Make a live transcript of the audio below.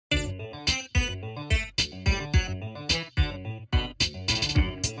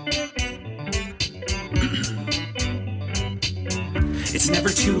It's never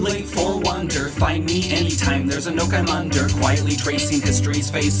too late for wonder. Find me anytime there's a nook I'm under, quietly tracing history's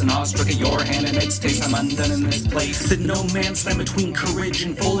face, and awestruck at your hand and its taste. I'm undone in this place, the no man's land between courage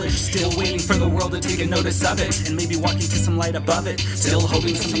and foolish, still waiting for the world to take a notice of it, and maybe walking to some light above it, still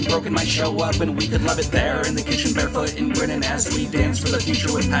hoping something broken might show up and we could love it there in the kitchen, barefoot and grinning as we dance for the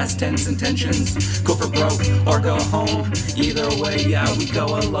future with past tense intentions. Go for broke or go home, either way, yeah, we go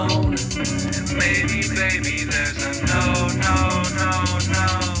alone. Maybe, baby, there's a no, no, no, no.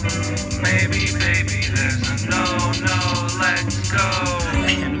 Maybe, baby, there's a no, no, let's go.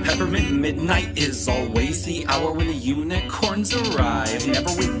 And peppermint midnight is always the hour when the unicorns arrive.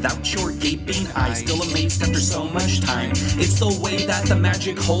 Never without your gaping eyes, still amazed after so much time. It's the way that the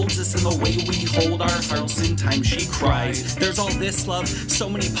magic holds us and the way we hold our hearts in time. She cries, there's all this love, so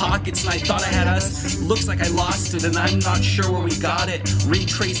many pockets, and I thought I had us. Looks like I lost it and I'm not sure where we got it.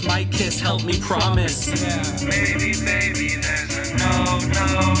 Retrace my kiss, help me promise. Maybe, baby, there's a no,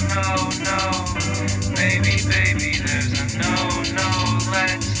 no, no, no. Maybe, baby, there's a no, no,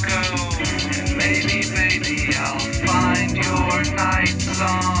 let's go. And maybe, baby, I'll find your night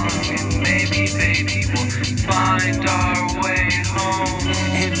song. And maybe, baby, we'll find our way home.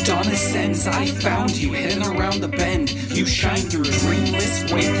 And dawn ascends, I found you hidden around the bend. You shine through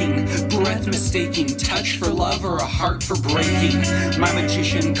dreamless waking, breath mistaking, touch for love or a heart for breaking. My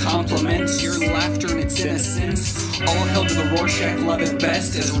magician compliments your laughter and its innocence. All held to the Rorschach love at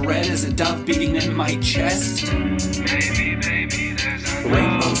best, as red as a dove beating in my chest. Maybe, baby, there's a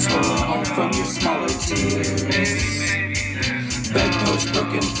Rainbows rolling all from your smaller tears. Bedposts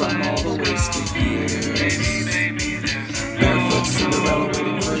broken from all the wasted years. Barefoot Cinderella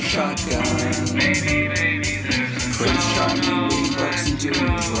waiting for a shotgun. Prince Charming reading books and doing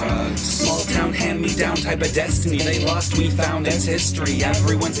drugs. Small town hand-me-down type of destiny. They lost, we found, it's history.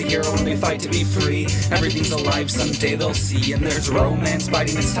 Everyone's a hero when they fight to be free. Everything's alive, someday they'll see. And there's romance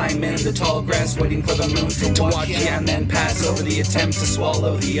biding its time in the tall grass, waiting for the moon to watch, yeah, and then pass over the attempt to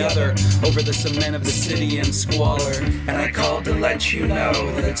swallow the other, over the cement of the city and squalor. And I called to let you know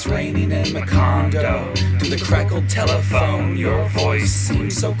that it's raining in Macando. Through the crackled telephone, your voice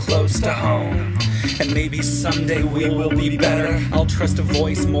seems so close to home. And maybe someday we will be better. I'll trust a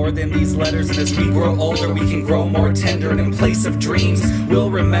voice more than these letters. And as we grow older, we can grow more tender. And in place of dreams, we'll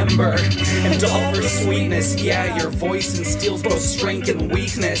remember. And all for sweetness, yeah, your voice instills both strength and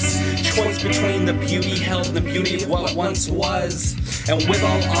weakness. Choice between the beauty held and the beauty of what once was. And with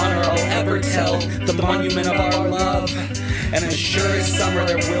all honor, I'll ever tell the monument of our love. And as sure as summer,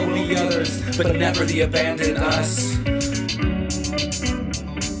 there will be others, but never the abandoned us.